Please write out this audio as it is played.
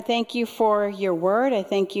Thank you for your word. I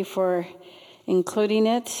thank you for including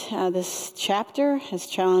it, this chapter, as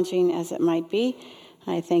challenging as it might be.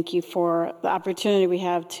 I thank you for the opportunity we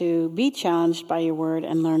have to be challenged by your word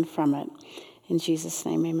and learn from it. In Jesus'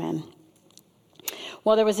 name, amen.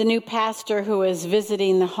 Well, there was a new pastor who was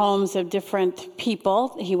visiting the homes of different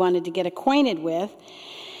people he wanted to get acquainted with.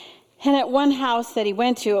 And at one house that he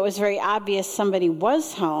went to, it was very obvious somebody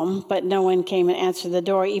was home, but no one came and answered the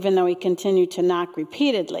door, even though he continued to knock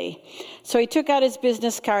repeatedly. So he took out his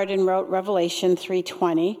business card and wrote Revelation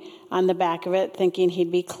 3:20 on the back of it, thinking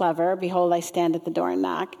he'd be clever. Behold, I stand at the door and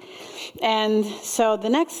knock. And so the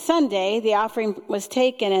next Sunday, the offering was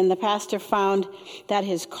taken, and the pastor found that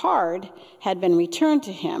his card had been returned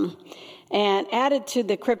to him. And added to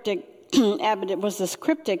the cryptic, it was this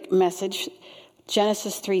cryptic message,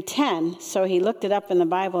 Genesis 3:10. So he looked it up in the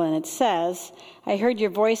Bible, and it says, I heard your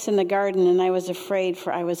voice in the garden, and I was afraid,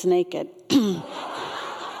 for I was naked.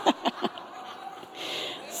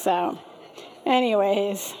 So,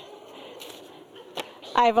 anyways,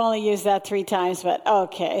 I've only used that 3 times, but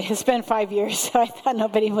okay. It's been 5 years, so I thought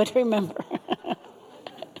nobody would remember.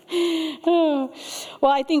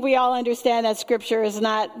 Well, I think we all understand that Scripture is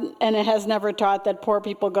not, and it has never taught that poor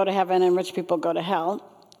people go to heaven and rich people go to hell.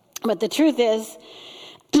 But the truth is,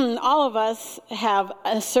 all of us have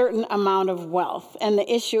a certain amount of wealth, and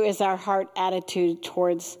the issue is our heart attitude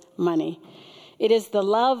towards money. It is the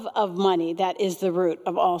love of money that is the root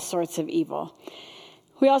of all sorts of evil.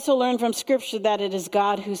 We also learn from Scripture that it is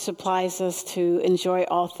God who supplies us to enjoy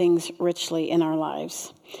all things richly in our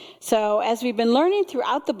lives. So as we've been learning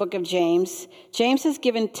throughout the book of James, James has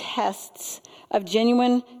given tests of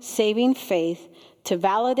genuine saving faith to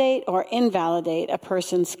validate or invalidate a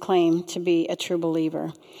person's claim to be a true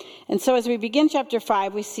believer. And so as we begin chapter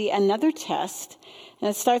 5, we see another test, and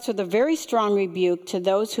it starts with a very strong rebuke to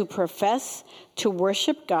those who profess to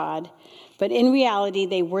worship God, but in reality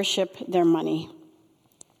they worship their money.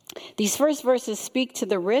 These first verses speak to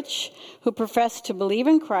the rich who profess to believe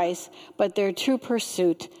in Christ, but their true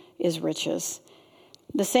pursuit is riches.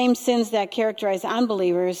 The same sins that characterize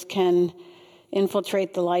unbelievers can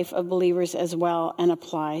infiltrate the life of believers as well and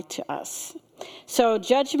apply to us. So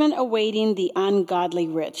judgment awaiting the ungodly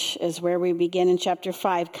rich is where we begin in chapter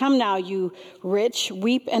 5. Come now, you rich,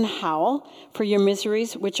 weep and howl for your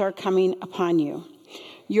miseries which are coming upon you.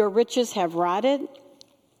 Your riches have rotted,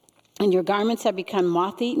 and your garments have become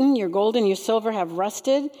moth-eaten. Your gold and your silver have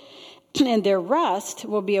rusted, and their rust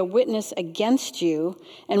will be a witness against you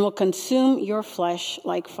and will consume your flesh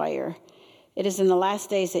like fire. It is in the last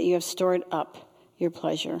days that you have stored up your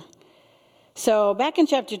pleasure. So back in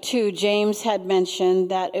chapter 2, James had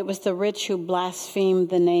mentioned that it was the rich who blasphemed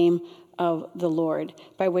the name of the Lord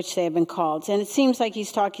by which they have been called. And it seems like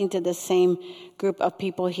he's talking to the same group of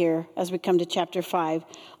people here as we come to chapter 5.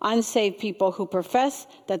 Unsaved people who profess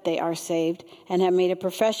that they are saved and have made a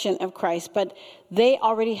profession of Christ, but they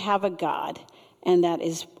already have a God, and that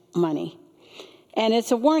is money. And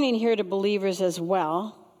it's a warning here to believers as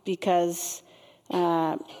well, because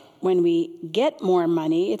when we get more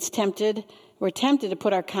money, we're tempted to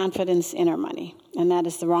put our confidence in our money, and that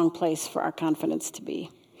is the wrong place for our confidence to be.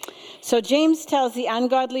 So James tells the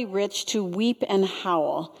ungodly rich to weep and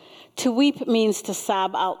howl. To weep means to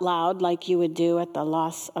sob out loud like you would do at the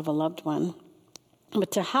loss of a loved one.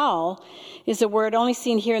 But to howl is a word only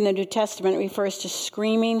seen here in the New Testament. It refers to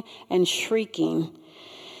screaming and shrieking.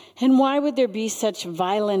 And why would there be such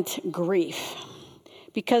violent grief?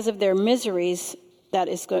 Because of their miseries that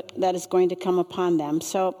is going to come upon them.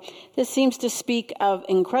 So this seems to speak of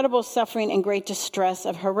incredible suffering and great distress,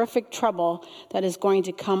 of horrific trouble that is going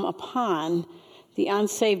to come upon the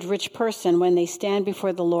unsaved rich person when they stand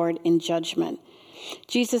before the Lord in judgment.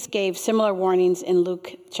 Jesus gave similar warnings in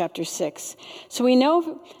Luke chapter 6. So we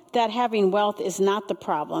know that having wealth is not the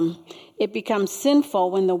problem. It becomes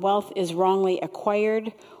sinful when the wealth is wrongly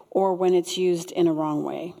acquired or when it's used in a wrong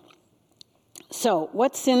way. So,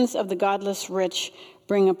 what sins of the godless rich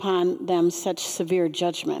bring upon them such severe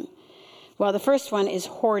judgment? Well, the first one is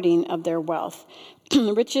hoarding of their wealth.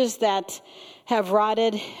 Riches that have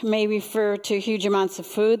rotted may refer to huge amounts of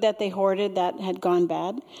food that they hoarded that had gone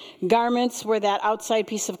bad. Garments were that outside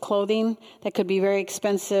piece of clothing that could be very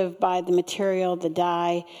expensive by the material, the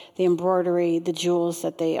dye, the embroidery, the jewels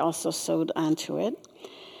that they also sewed onto it.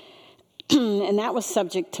 And that was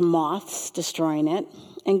subject to moths destroying it.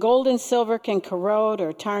 And gold and silver can corrode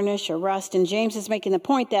or tarnish or rust. And James is making the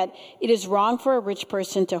point that it is wrong for a rich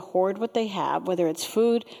person to hoard what they have, whether it's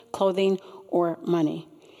food, clothing, or money.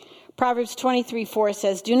 Proverbs 23:4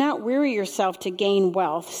 says, "Do not weary yourself to gain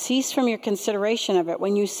wealth. Cease from your consideration of it.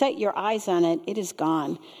 When you set your eyes on it, it is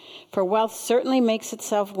gone. For wealth certainly makes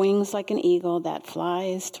itself wings like an eagle that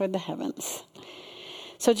flies toward the heavens.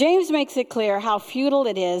 So James makes it clear how futile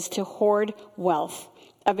it is to hoard wealth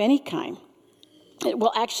of any kind. It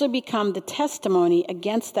will actually become the testimony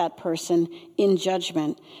against that person in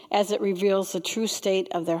judgment, as it reveals the true state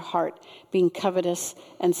of their heart, being covetous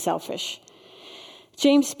and selfish.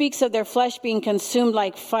 James speaks of their flesh being consumed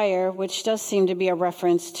like fire, which does seem to be a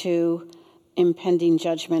reference to impending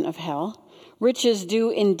judgment of hell. Riches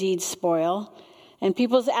do indeed spoil, and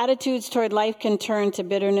people's attitudes toward life can turn to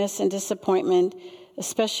bitterness and disappointment,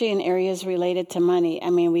 especially in areas related to money. I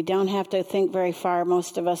mean, we don't have to think very far,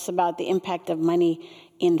 most of us, about the impact of money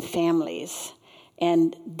in families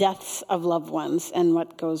and deaths of loved ones and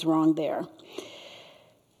what goes wrong there.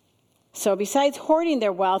 So besides hoarding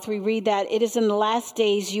their wealth, we read that it is in the last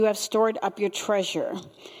days you have stored up your treasure.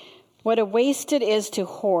 What a waste it is to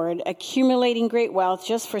hoard, accumulating great wealth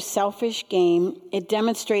just for selfish gain. It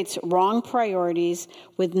demonstrates wrong priorities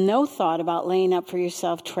with no thought about laying up for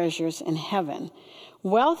yourself treasures in heaven.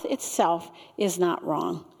 Wealth itself is not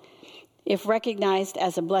wrong if recognized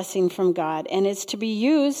as a blessing from God, and it's to be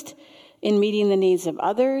used in meeting the needs of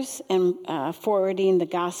others and forwarding the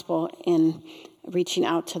gospel in reaching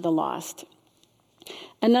out to the lost.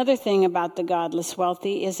 Another thing about the godless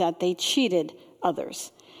wealthy is that they cheated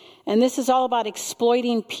others. And this is all about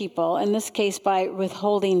exploiting people, in this case by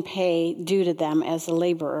withholding pay due to them as a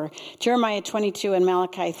laborer. Jeremiah 22 and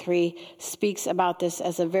Malachi 3 speaks about this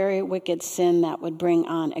as a very wicked sin that would bring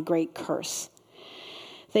on a great curse.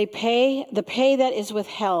 The pay that is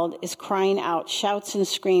withheld is crying out, shouts and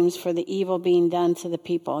screams for the evil being done to the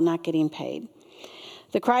people, not getting paid.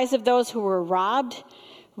 The cries of those who were robbed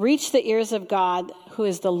reach the ears of God, who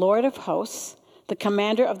is the Lord of hosts, the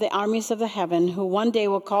commander of the armies of the heaven, who one day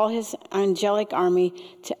will call his angelic army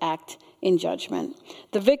to act in judgment.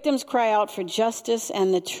 The victims cry out for justice,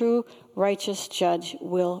 and the true righteous judge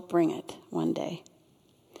will bring it one day.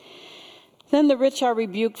 Then the rich are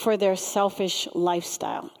rebuked for their selfish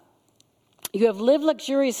lifestyle. You have lived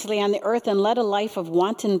luxuriously on the earth and led a life of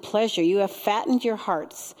wanton pleasure. You have fattened your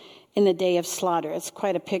hearts in the day of slaughter. It's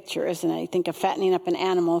quite a picture, isn't it? You think of fattening up an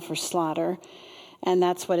animal for slaughter. And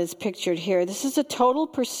that's what is pictured here. This is a total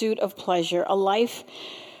pursuit of pleasure, a life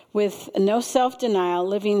with no self-denial,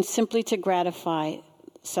 living simply to gratify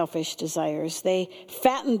selfish desires. They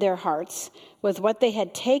fattened their hearts with what they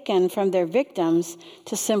had taken from their victims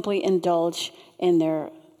to simply indulge in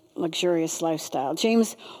their luxurious lifestyle.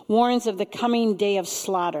 James warns of the coming day of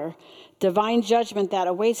slaughter, divine judgment that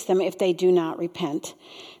awaits them if they do not repent.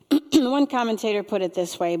 One commentator put it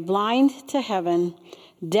this way: blind to heaven,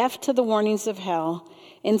 deaf to the warnings of hell,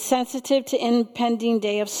 insensitive to impending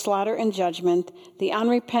day of slaughter and judgment, the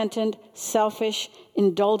unrepentant, selfish,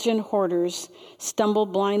 indulgent hoarders stumble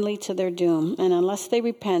blindly to their doom, and unless they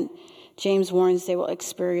repent, James warns they will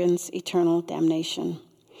experience eternal damnation.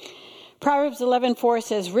 Proverbs 11:4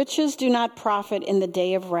 says, riches do not profit in the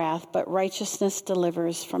day of wrath, but righteousness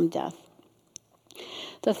delivers from death.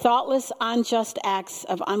 The thoughtless, unjust acts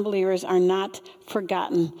of unbelievers are not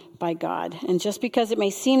forgotten by God. And just because it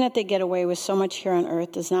may seem that they get away with so much here on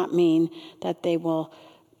earth does not mean that they will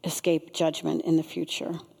escape judgment in the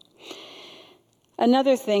future.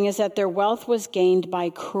 Another thing is that their wealth was gained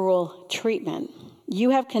by cruel treatment.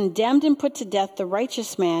 You have condemned and put to death the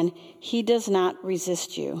righteous man. He does not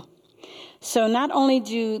resist you. So not only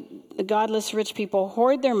do the godless rich people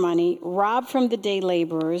hoard their money, rob from the day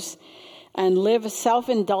laborers, and live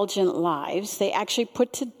self-indulgent lives, they actually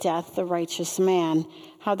put to death the righteous man.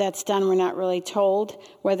 How that's done, we're not really told.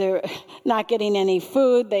 Whether not getting any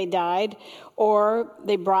food, they died, or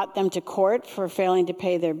they brought them to court for failing to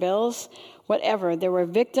pay their bills. Whatever, there were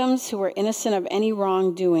victims who were innocent of any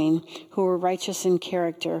wrongdoing, who were righteous in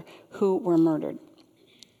character, who were murdered.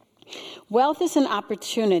 Wealth is an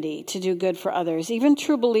opportunity to do good for others. Even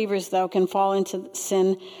true believers, though, can fall into the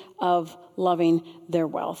sin of loving their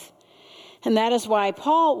wealth. And that is why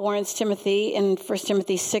Paul warns Timothy in 1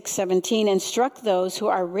 Timothy 6:17, instruct those who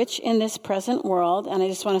are rich in this present world. And I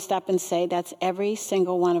just want to stop and say that's every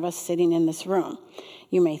single one of us sitting in this room.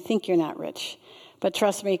 You may think you're not rich, but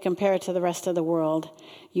trust me, compared to the rest of the world,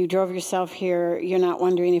 you drove yourself here. You're not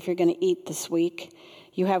wondering if you're going to eat this week.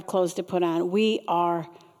 You have clothes to put on. We are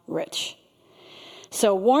rich.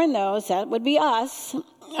 So warn those, that would be us,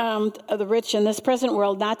 the rich in this present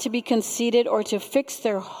world, not to be conceited or to fix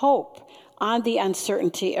their hope on the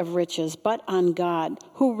uncertainty of riches, but on God,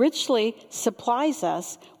 who richly supplies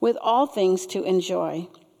us with all things to enjoy.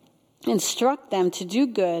 Instruct them to do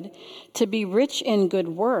good, to be rich in good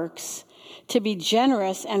works, to be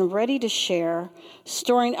generous and ready to share,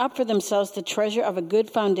 storing up for themselves the treasure of a good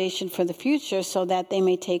foundation for the future, so that they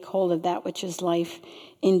may take hold of that which is life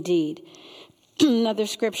indeed. Another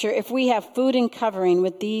scripture, if we have food and covering,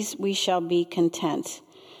 with these we shall be content.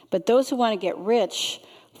 But those who want to get rich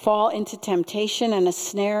fall into temptation and a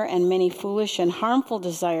snare and many foolish and harmful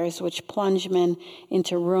desires, which plunge men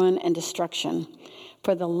into ruin and destruction.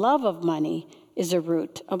 For the love of money is a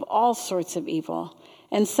root of all sorts of evil,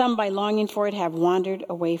 and some by longing for it have wandered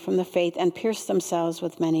away from the faith and pierced themselves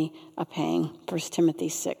with many a pang. 1 Timothy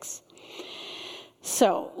 6.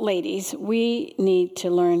 So, ladies, we need to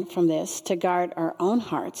learn from this to guard our own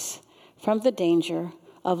hearts from the danger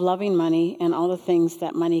of loving money and all the things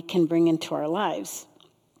that money can bring into our lives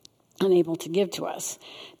and able to give to us.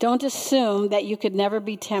 Don't assume that you could never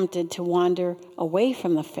be tempted to wander away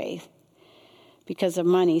from the faith because of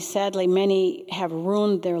money. Sadly, many have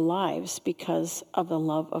ruined their lives because of the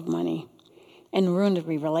love of money and ruined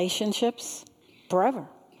relationships forever.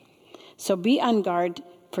 So be on guard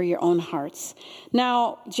for your own hearts.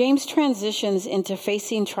 Now, James transitions into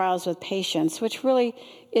facing trials with patience, which really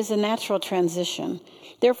is a natural transition.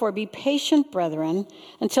 Therefore, be patient, brethren,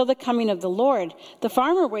 until the coming of the Lord. The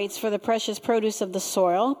farmer waits for the precious produce of the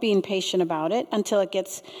soil, being patient about it, until it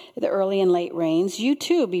gets the early and late rains. You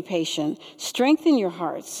too be patient. Strengthen your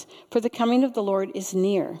hearts, for the coming of the Lord is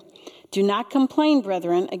near. Do not complain,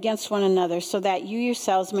 brethren, against one another, so that you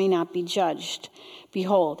yourselves may not be judged.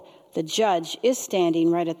 Behold, the judge is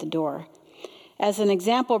standing right at the door. As an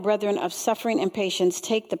example, brethren, of suffering and patience,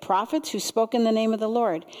 take the prophets who spoke in the name of the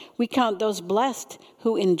Lord. We count those blessed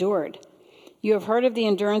who endured. You have heard of the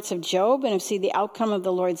endurance of Job and have seen the outcome of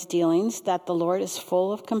the Lord's dealings, that the Lord is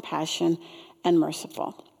full of compassion and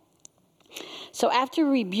merciful. So after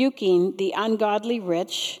rebuking the ungodly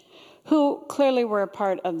rich, who clearly were a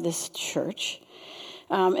part of this church,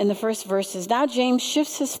 in the first verses, now James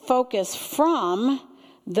shifts his focus from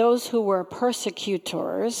those who were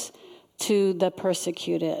persecutors to the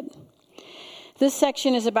persecuted. This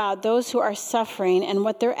section is about those who are suffering and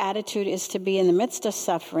what their attitude is to be in the midst of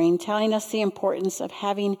suffering, telling us the importance of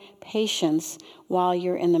having patience while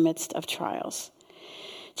you're in the midst of trials.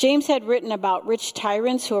 James had written about rich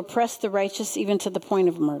tyrants who oppressed the righteous even to the point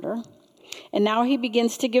of murder. And now he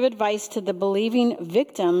begins to give advice to the believing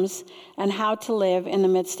victims on how to live in the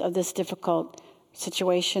midst of this difficult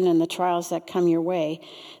situation and the trials that come your way.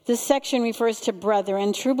 This section refers to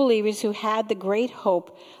brethren, true believers who had the great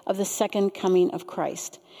hope of the second coming of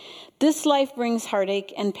Christ. This life brings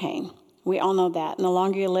heartache and pain. We all know that. And the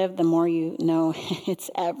longer you live, the more you know it's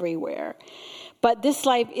everywhere. But this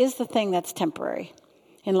life is the thing that's temporary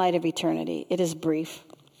in light of eternity. It is brief.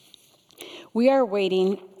 We are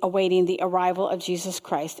awaiting the arrival of Jesus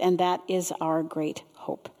Christ, and that is our great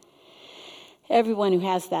hope. Everyone who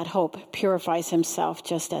has that hope purifies himself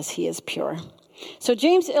just as he is pure. So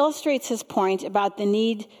James illustrates his point about the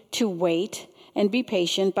need to wait and be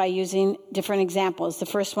patient by using different examples. The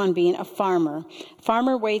first one being a farmer.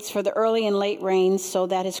 Farmer waits for the early and late rains so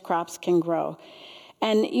that his crops can grow.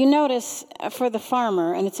 And you notice for the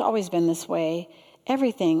farmer, and it's always been this way,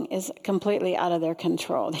 everything is completely out of their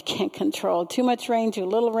control. They can't control too much rain, too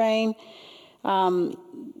little rain.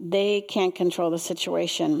 They can't control the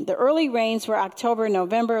situation. The early rains were October,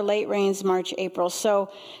 November, late rains, March, April.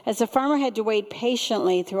 So as the farmer had to wait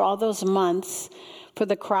patiently through all those months for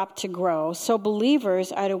the crop to grow, so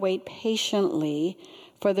believers are to wait patiently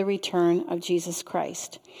for the return of Jesus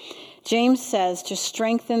Christ. James says to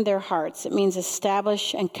strengthen their hearts. It means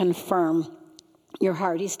establish and confirm your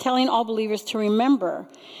heart. He's telling all believers to remember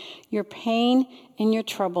your pain and your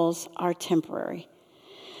troubles are temporary.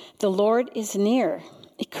 The Lord is near.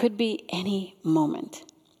 It could be any moment.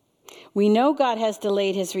 We know God has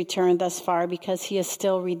delayed his return thus far because he is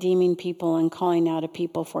still redeeming people and calling out a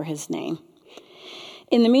people for his name.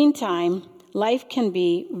 In the meantime, life can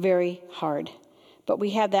be very hard, but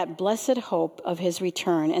we have that blessed hope of his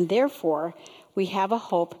return, and therefore we have a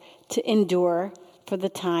hope to endure for the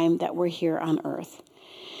time that we're here on earth.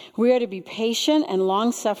 We are to be patient and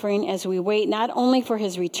long-suffering as we wait not only for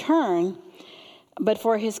his return, but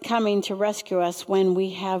for his coming to rescue us when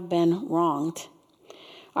we have been wronged.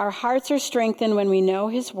 Our hearts are strengthened when we know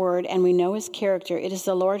his word and we know his character. It is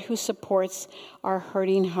the Lord who supports our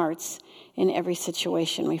hurting hearts in every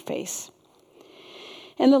situation we face.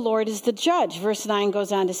 And the Lord is the judge. Verse 9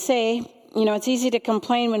 goes on to say, it's easy to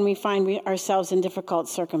complain when we find ourselves in difficult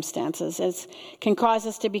circumstances. It can cause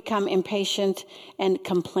us to become impatient and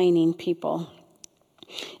complaining people.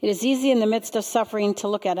 It is easy in the midst of suffering to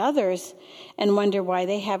look at others and wonder why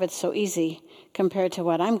they have it so easy compared to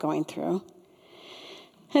what I'm going through.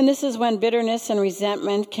 And this is when bitterness and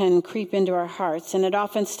resentment can creep into our hearts. And it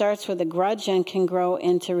often starts with a grudge and can grow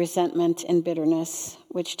into resentment and bitterness,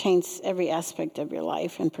 which taints every aspect of your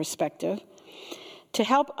life and perspective. To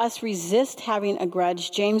help us resist having a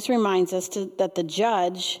grudge, James reminds us that the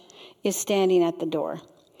judge is standing at the door.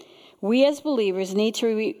 We as believers need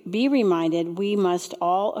to be reminded we must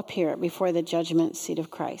all appear before the judgment seat of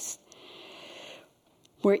Christ,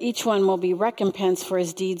 where each one will be recompensed for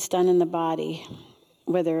his deeds done in the body,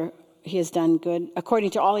 whether he has done good, according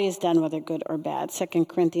to all he has done, whether good or bad. 2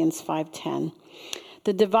 Corinthians 5:10.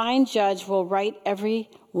 The divine judge will right every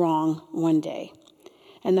wrong one day.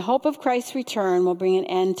 And the hope of Christ's return will bring an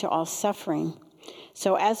end to all suffering.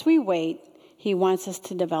 So as we wait, he wants us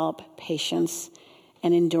to develop patience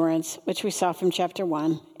and endurance, which we saw from chapter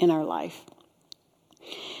 1 in our life.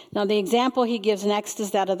 Now, the example he gives next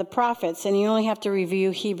is that of the prophets, and you only have to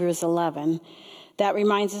review Hebrews 11. That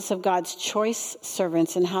reminds us of God's choice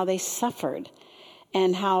servants and how they suffered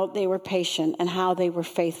and how they were patient and how they were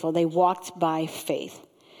faithful. They walked by faith.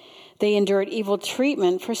 They endured evil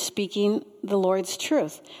treatment for speaking the Lord's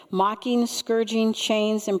truth. Mocking, scourging,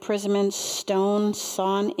 chains, imprisonment, stoned,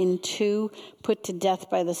 sawn in two, put to death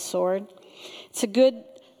by the sword. It's good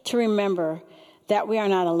to remember that we are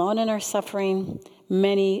not alone in our suffering.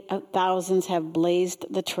 Many thousands have blazed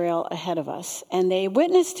the trail ahead of us, and they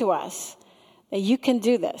witness to us that you can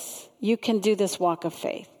do this. You can do this walk of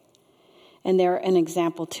faith. And they're an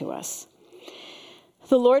example to us.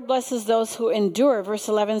 The Lord blesses those who endure. Verse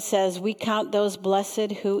 11 says, we count those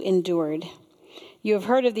blessed who endured. You have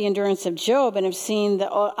heard of the endurance of Job and have seen the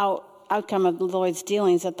outcome of the Lord's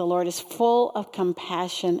dealings, that the Lord is full of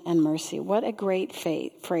compassion and mercy. What a great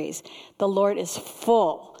phrase. The Lord is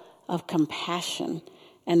full of compassion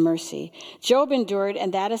and mercy. Job endured,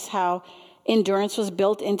 and that is how endurance was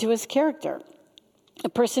built into his character. A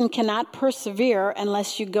person cannot persevere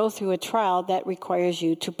unless you go through a trial that requires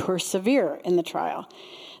you to persevere in the trial.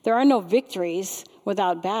 There are no victories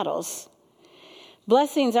without battles.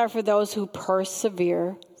 Blessings are for those who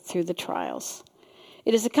persevere through the trials.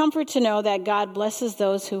 It is a comfort to know that God blesses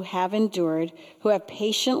those who have endured, who have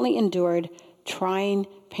patiently endured trying,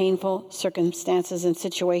 painful circumstances and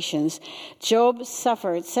situations. Job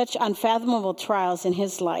suffered such unfathomable trials in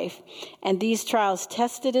his life, and these trials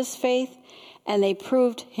tested his faith, and they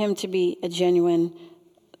proved him to be a genuine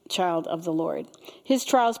child of the Lord. His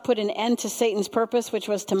trials put an end to Satan's purpose, which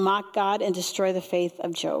was to mock God and destroy the faith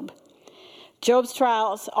of Job. Job's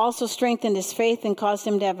trials also strengthened his faith and caused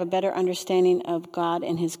him to have a better understanding of God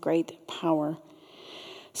and his great power.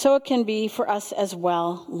 So it can be for us as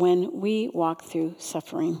well when we walk through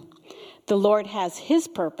suffering. The Lord has his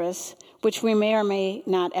purpose, which we may or may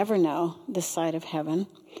not ever know this side of heaven.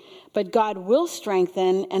 But God will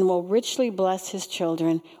strengthen and will richly bless his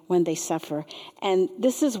children when they suffer. And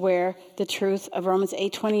this is where the truth of Romans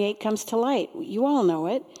 8:28 comes to light. You all know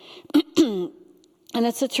it. And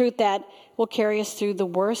it's a truth that will carry us through the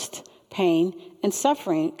worst pain and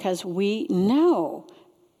suffering, because we know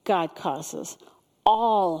God causes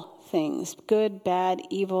all things, good, bad,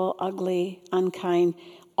 evil, ugly, unkind,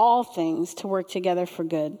 all things to work together for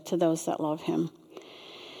good to those that love him.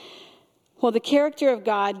 Well, the character of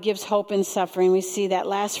God gives hope in suffering. We see that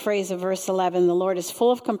last phrase of verse 11, the Lord is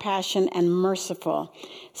full of compassion and merciful.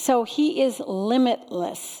 So he is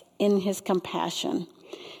limitless in his compassion.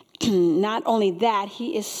 Not only that,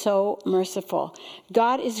 he is so merciful.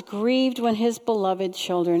 God is grieved when his beloved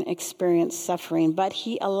children experience suffering, but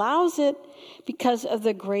he allows it because of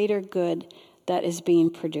the greater good that is being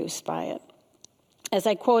produced by it. As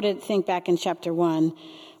I quoted, think back in chapter 1,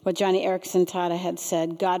 what Johnny Erickson Tada had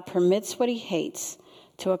said, God permits what he hates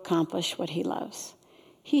to accomplish what he loves.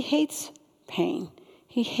 He hates pain.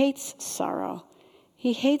 He hates sorrow.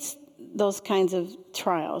 He hates those kinds of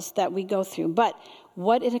trials that we go through. But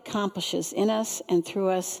what it accomplishes in us and through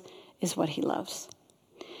us is what he loves.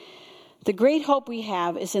 The great hope we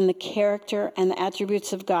have is in the character and the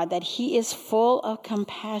attributes of God, that he is full of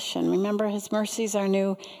compassion. Remember, his mercies are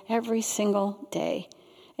new every single day,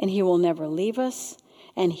 and he will never leave us,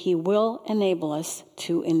 and he will enable us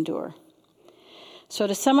to endure. So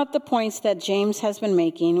to sum up the points that James has been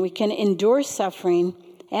making, we can endure suffering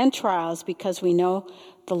and trials because we know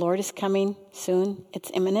the Lord is coming soon.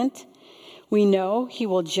 It's imminent. We know he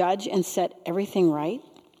will judge and set everything right.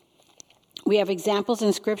 We have examples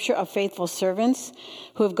in Scripture of faithful servants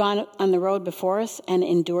who have gone on the road before us and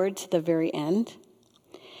endured to the very end.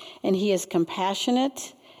 And he is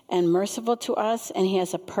compassionate and merciful to us, and he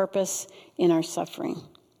has a purpose in our suffering.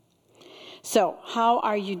 So, how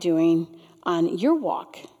are you doing on your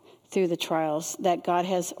walk through the trials that God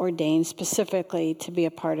has ordained specifically to be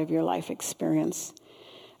a part of your life experience?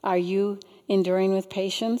 Are you enduring with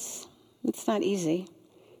patience? It's not easy.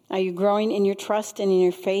 Are you growing in your trust and in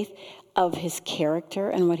your faith of his character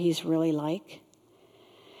and what he's really like?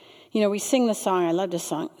 You know, we sing the song, I love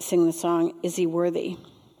to sing the song, Is He Worthy?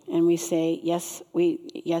 And we say, yes,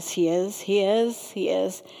 he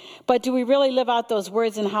is. But do we really live out those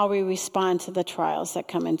words in how we respond to the trials that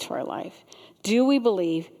come into our life? Do we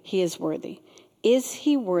believe he is worthy? Is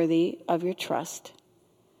he worthy of your trust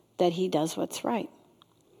that he does what's right?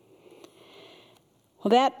 Well,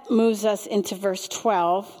 that moves us into verse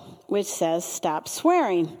 12, which says, stop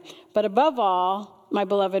swearing. But above all, my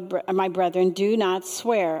brethren, do not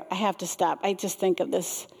swear. I have to stop. I just think of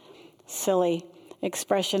this silly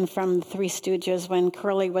expression from the Three Stooges when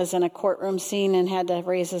Curly was in a courtroom scene and had to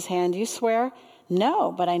raise his hand. You swear?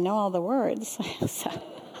 No, but I know all the words.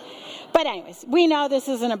 But anyways, we know this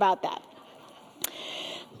isn't about that.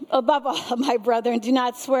 Above all, my brethren, do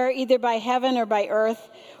not swear either by heaven or by earth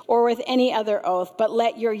or with any other oath, but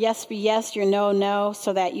let your yes be yes, your no, no,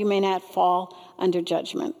 so that you may not fall under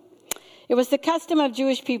judgment. It was the custom of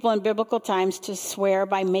Jewish people in biblical times to swear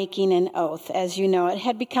by making an oath. As you know, it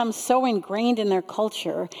had become so ingrained in their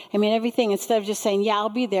culture. I mean, everything, instead of just saying, yeah, I'll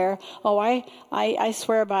be there. Oh, I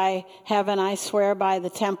swear by heaven. I swear by the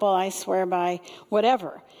temple. I swear by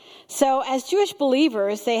whatever. So as Jewish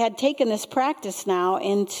believers, they had taken this practice now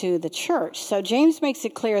into the church. So James makes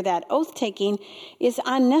it clear that oath-taking is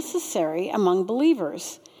unnecessary among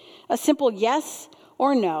believers. A simple yes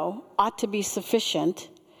or no ought to be sufficient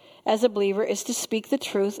as a believer is to speak the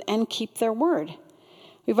truth and keep their word.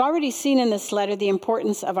 We've already seen in this letter the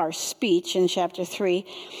importance of our speech in chapter 3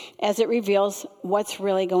 as it reveals what's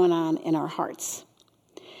really going on in our hearts.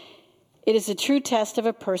 It is a true test of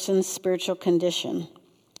a person's spiritual condition.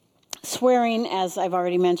 Swearing, as I've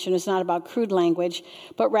already mentioned, is not about crude language,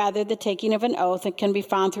 but rather the taking of an oath. It can be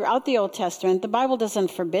found throughout the Old Testament. The Bible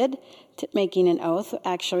doesn't forbid making an oath.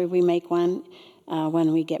 Actually, we make one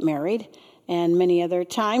when we get married. And many other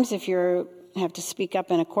times, if you have to speak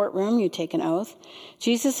up in a courtroom, you take an oath.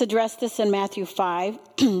 Jesus addressed this in Matthew 5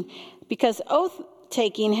 because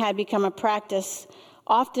oath-taking had become a practice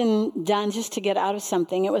often done just to get out of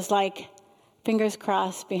something. It was like, fingers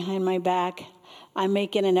crossed behind my back, I'm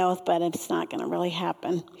making an oath, but it's not going to really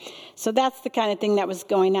happen. So that's the kind of thing that was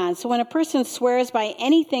going on. So when a person swears by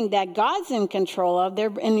anything that God's in control of, they're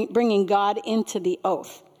bringing God into the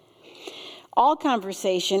oath. All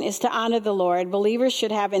conversation is to honor the Lord. Believers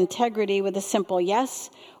should have integrity with a simple yes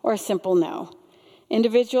or a simple no.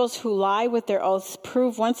 Individuals who lie with their oaths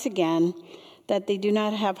prove once again that they do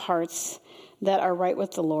not have hearts that are right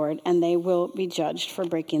with the Lord, and they will be judged for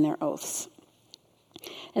breaking their oaths.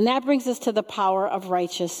 And that brings us to the power of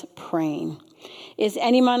righteous praying. Is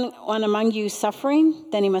anyone among you suffering?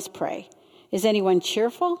 Then he must pray. Is anyone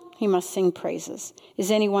cheerful? He must sing praises.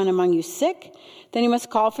 Is anyone among you sick? Then he must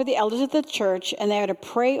call for the elders of the church, and they are to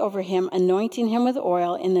pray over him, anointing him with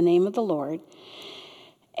oil in the name of the Lord.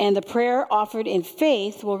 And the prayer offered in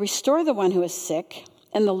faith will restore the one who is sick,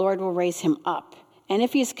 and the Lord will raise him up. And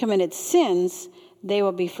if he has committed sins, they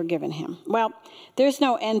will be forgiven him. Well, there's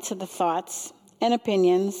no end to the thoughts and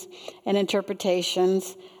opinions and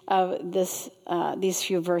interpretations of these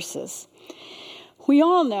few verses. We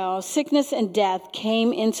all know sickness and death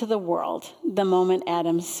came into the world the moment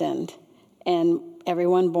Adam sinned. And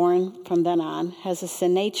everyone born from then on has a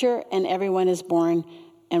sin nature, and everyone is born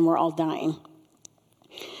and we're all dying.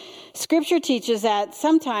 Scripture teaches that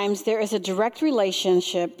sometimes there is a direct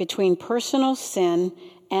relationship between personal sin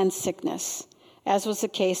and sickness, as was the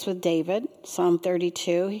case with David. Psalm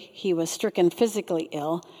 32, he was stricken physically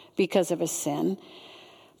ill because of his sin.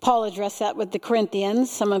 Paul addressed that with the Corinthians.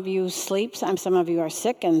 Some of you sleep, some of you are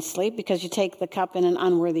sick and sleep because you take the cup in an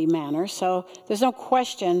unworthy manner. So there's no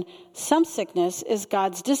question some sickness is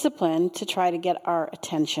God's discipline to try to get our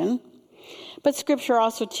attention. But Scripture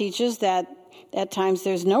also teaches that at times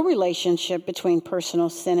there's no relationship between personal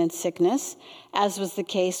sin and sickness, as was the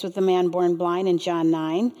case with the man born blind in John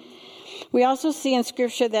 9. We also see in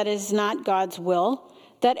Scripture that it is not God's will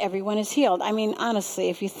that everyone is healed. I mean, honestly,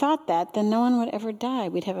 if you thought that, then no one would ever die.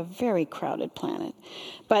 We'd have a very crowded planet.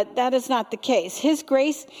 But that is not the case. His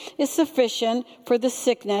grace is sufficient for the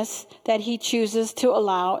sickness that he chooses to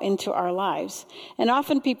allow into our lives. And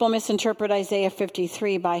often people misinterpret Isaiah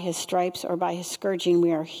 53, by his stripes or by his scourging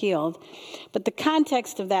we are healed. But the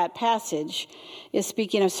context of that passage is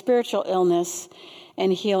speaking of spiritual illness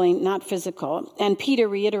and healing, not physical. And Peter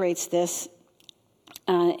reiterates this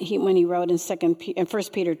when he wrote in 1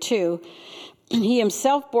 Peter 2, he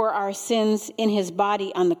himself bore our sins in his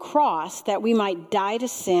body on the cross, that we might die to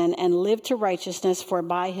sin and live to righteousness, for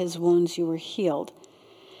by his wounds you were healed.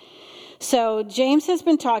 So James has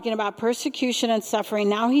been talking about persecution and suffering.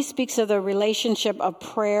 Now he speaks of the relationship of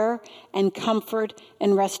prayer and comfort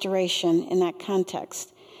and restoration in that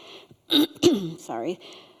context. Sorry.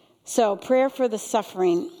 So prayer for the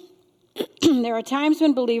suffering. There are times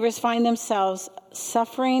when believers find themselves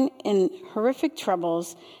suffering in horrific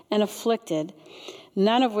troubles and afflicted,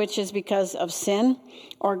 none of which is because of sin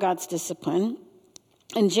or God's discipline.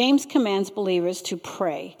 And James commands believers to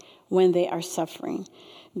pray when they are suffering.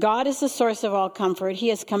 God is the source of all comfort. He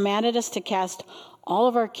has commanded us to cast all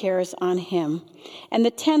of our cares on him. And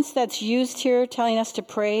the tense that's used here telling us to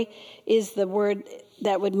pray is the word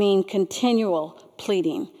that would mean continual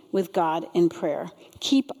pleading with God in prayer.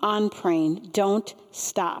 Keep on praying. Don't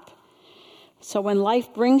stop. So when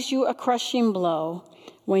life brings you a crushing blow,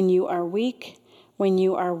 when you are weak, when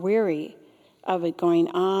you are weary of it going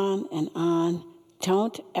on and on,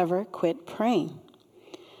 don't ever quit praying.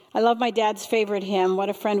 I love my dad's favorite hymn, What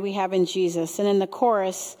a Friend We Have in Jesus. And in the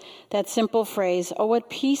chorus, that simple phrase, oh, what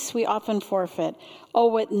peace we often forfeit. Oh,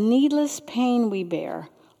 what needless pain we bear.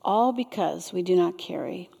 All because we do not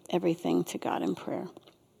carry everything to God in prayer.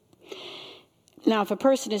 Now, if a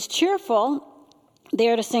person is cheerful, they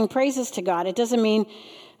are to sing praises to God. It doesn't mean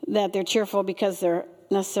that they're cheerful because they're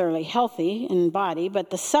necessarily healthy in body, but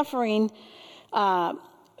the suffering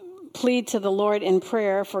plead to the Lord in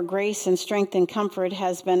prayer for grace and strength and comfort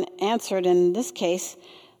has been answered. In this case,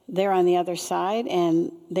 they're on the other side, and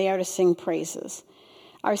they are to sing praises.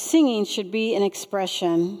 Our singing should be an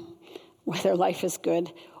expression, whether life is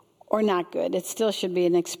good or not good. It still should be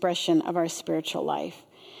an expression of our spiritual life.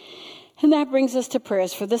 And that brings us to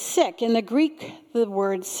prayers for the sick. In the Greek, the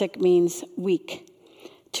word sick means weak,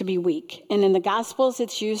 to be weak. And in the Gospels,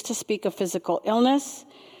 it's used to speak of physical illness,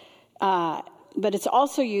 but it's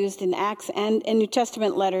also used in Acts and in New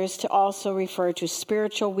Testament letters to also refer to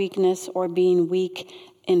spiritual weakness or being weak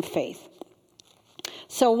in faith.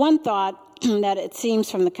 So one thought that it seems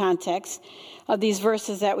from the context of these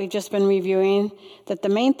verses that we've just been reviewing, that the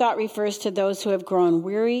main thought refers to those who have grown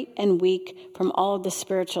weary and weak from all of the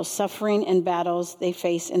spiritual suffering and battles they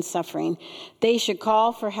face in suffering. They should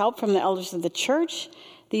call for help from the elders of the church.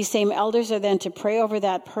 These same elders are then to pray over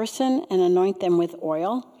that person and anoint them with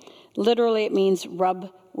oil. Literally, it means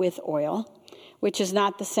rub with oil, which is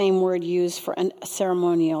not the same word used for a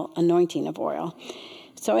ceremonial anointing of oil.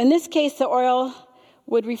 So in this case, the oil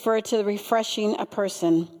would refer to refreshing a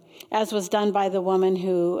person, as was done by the woman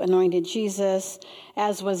who anointed Jesus,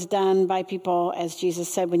 as was done by people, as Jesus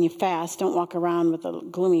said, when you fast, don't walk around with a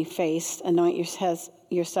gloomy face, anoint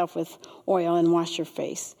yourself with oil and wash your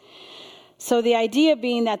face. So the idea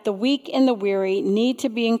being that the weak and the weary need to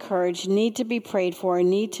be encouraged, need to be prayed for,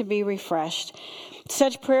 need to be refreshed.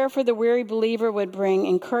 Such prayer for the weary believer would bring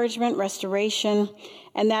encouragement, restoration,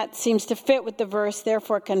 and that seems to fit with the verse,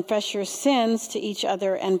 therefore confess your sins to each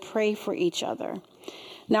other and pray for each other.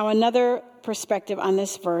 Now, another perspective on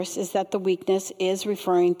this verse is that the weakness is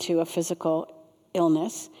referring to a physical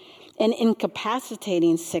illness, an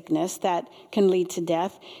incapacitating sickness that can lead to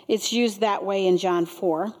death. It's used that way in John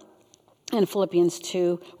 4 and Philippians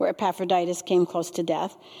 2, where Epaphroditus came close to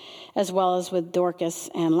death, as well as with Dorcas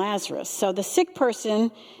and Lazarus. So the sick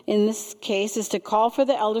person in this case is to call for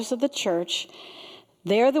the elders of the church.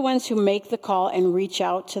 They're the ones who make the call and reach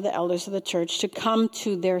out to the elders of the church to come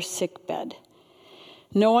to their sick bed.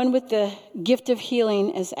 No one with the gift of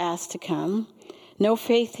healing is asked to come. No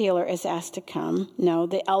faith healer is asked to come. No,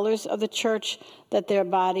 the elders of the church, that their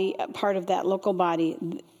body, part of that local body,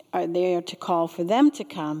 are there to call for them to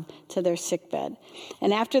come to their sick bed.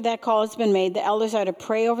 And after that call has been made, the elders are to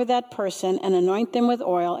pray over that person and anoint them with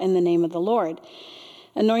oil in the name of the Lord.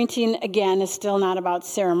 Anointing, again, is still not about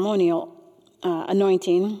ceremonial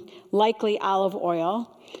anointing, likely olive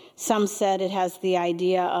oil. Some said it has the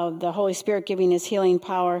idea of the Holy Spirit giving his healing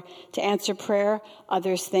power to answer prayer.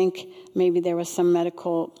 Others think maybe there was some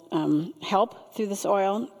medical help through this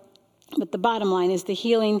oil. But the bottom line is the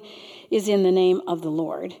healing is in the name of the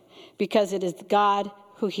Lord, because it is God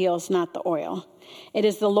who heals, not the oil. It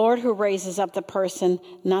is the Lord who raises up the person,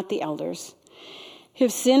 not the elders.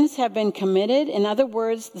 If sins have been committed, in other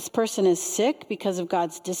words, this person is sick because of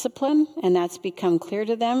God's discipline, and that's become clear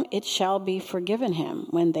to them, it shall be forgiven him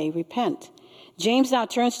when they repent. James now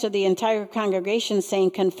turns to the entire congregation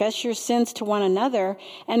saying, confess your sins to one another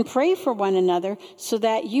and pray for one another so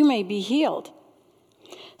that you may be healed.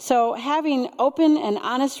 So having open and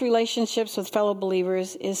honest relationships with fellow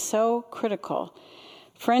believers is so critical.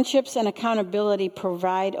 Friendships and accountability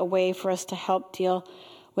provide a way for us to help deal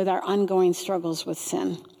with our ongoing struggles with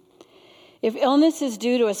sin. If illness is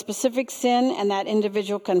due to a specific sin and that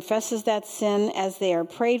individual confesses that sin as they are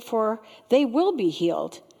prayed for, they will be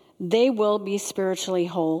healed. they will be spiritually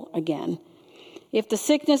whole again. If the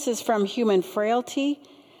sickness is from human frailty,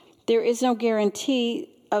 there is no guarantee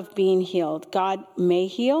of being healed. God may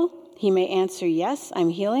heal. He may answer, yes, I'm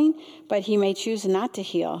healing, but he may choose not to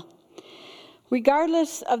heal.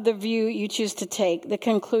 Regardless of the view you choose to take, the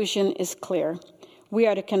conclusion is clear. We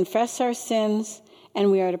are to confess our sins,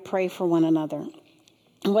 and we are to pray for one another.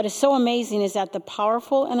 And what is so amazing is that the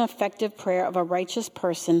powerful and effective prayer of a righteous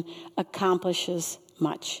person accomplishes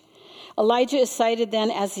much. Elijah is cited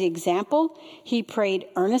then as the example. He prayed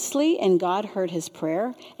earnestly, and God heard his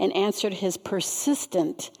prayer and answered his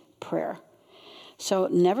persistent prayer. So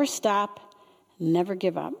never stop, never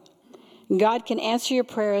give up. God can answer your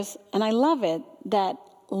prayers, and I love it that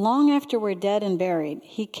long after we're dead and buried,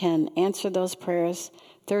 he can answer those prayers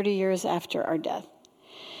 30 years after our death.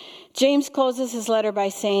 James closes his letter by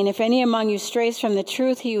saying, if any among you strays from the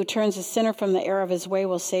truth, he who turns a sinner from the error of his way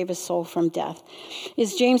will save his soul from death.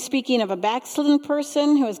 Is James speaking of a backslidden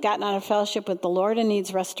person who has gotten out of fellowship with the Lord and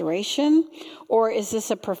needs restoration? Or is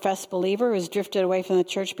this a professed believer who has drifted away from the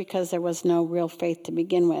church because there was no real faith to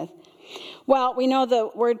begin with? Well, we know the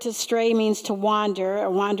word to stray means to wander, or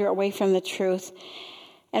wander away from the truth.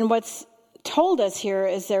 And what's told us here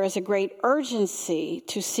is there is a great urgency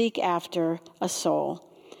to seek after a soul,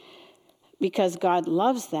 because God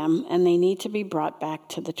loves them and they need to be brought back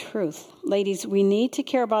to the truth. Ladies, we need to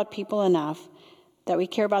care about people enough that we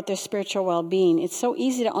care about their spiritual well-being. It's so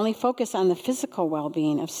easy to only focus on the physical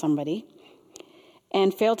well-being of somebody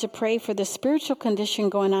and fail to pray for the spiritual condition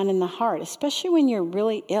going on in the heart, especially when you're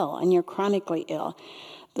really ill and you're chronically ill.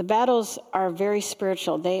 The battles are very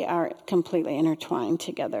spiritual. They are completely intertwined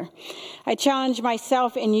together. I challenge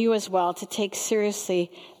myself and you as well to take seriously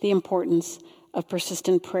the importance of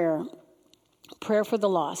persistent prayer. Prayer for the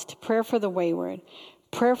lost, prayer for the wayward,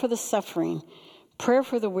 prayer for the suffering, prayer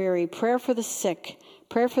for the weary, prayer for the sick,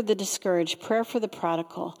 prayer for the discouraged, prayer for the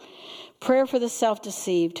prodigal, prayer for the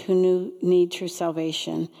self-deceived who need true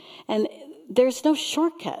salvation. And there's no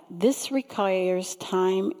shortcut. This requires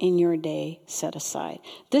time in your day set aside.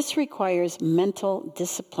 This requires mental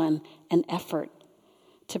discipline and effort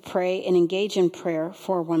to pray and engage in prayer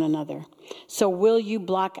for one another. So will you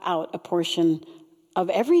block out a portion of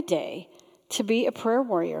every day to be a prayer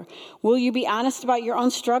warrior? Will you be honest about your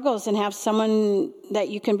own struggles and have someone that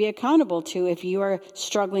you can be accountable to if you are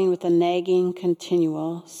struggling with a nagging,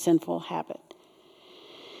 continual, sinful habit?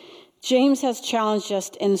 James has challenged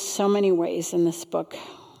us in so many ways in this book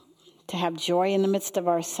to have joy in the midst of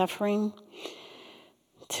our suffering,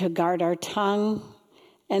 to guard our tongue,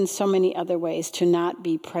 and so many other ways, to not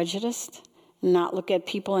be prejudiced, not look at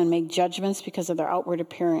people and make judgments because of their outward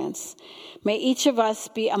appearance. May each of us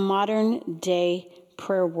be a modern day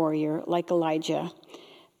prayer warrior like Elijah.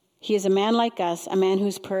 He is a man like us, a man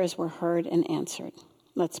whose prayers were heard and answered.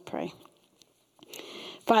 Let's pray.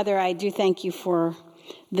 Father, I do thank you for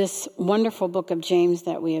this wonderful book of James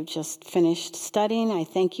that we have just finished studying. I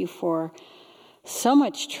thank you for so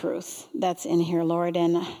much truth that's in here, Lord,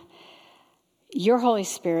 and your Holy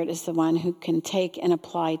Spirit is the one who can take and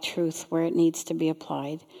apply truth where it needs to be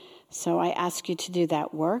applied. So I ask you to do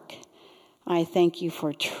that work. I thank you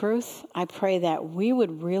for truth. I pray that we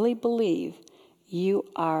would really believe you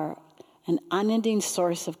are an unending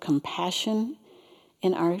source of compassion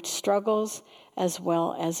in our struggles as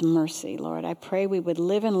well as mercy, Lord. I pray we would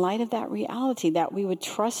live in light of that reality, that we would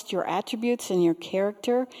trust your attributes and your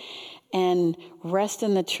character and rest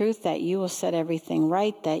in the truth that you will set everything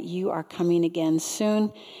right, that you are coming again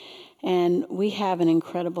soon, and we have an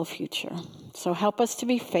incredible future. So help us to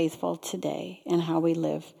be faithful today in how we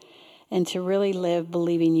live, and to really live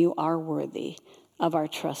believing you are worthy of our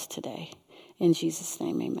trust today. In Jesus'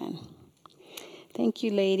 name, amen. Thank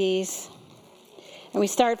you, ladies. And we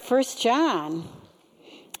start 1 John.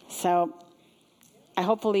 So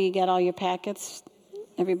hopefully you got all your packets.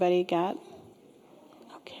 Everybody got?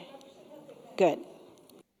 Okay. Good.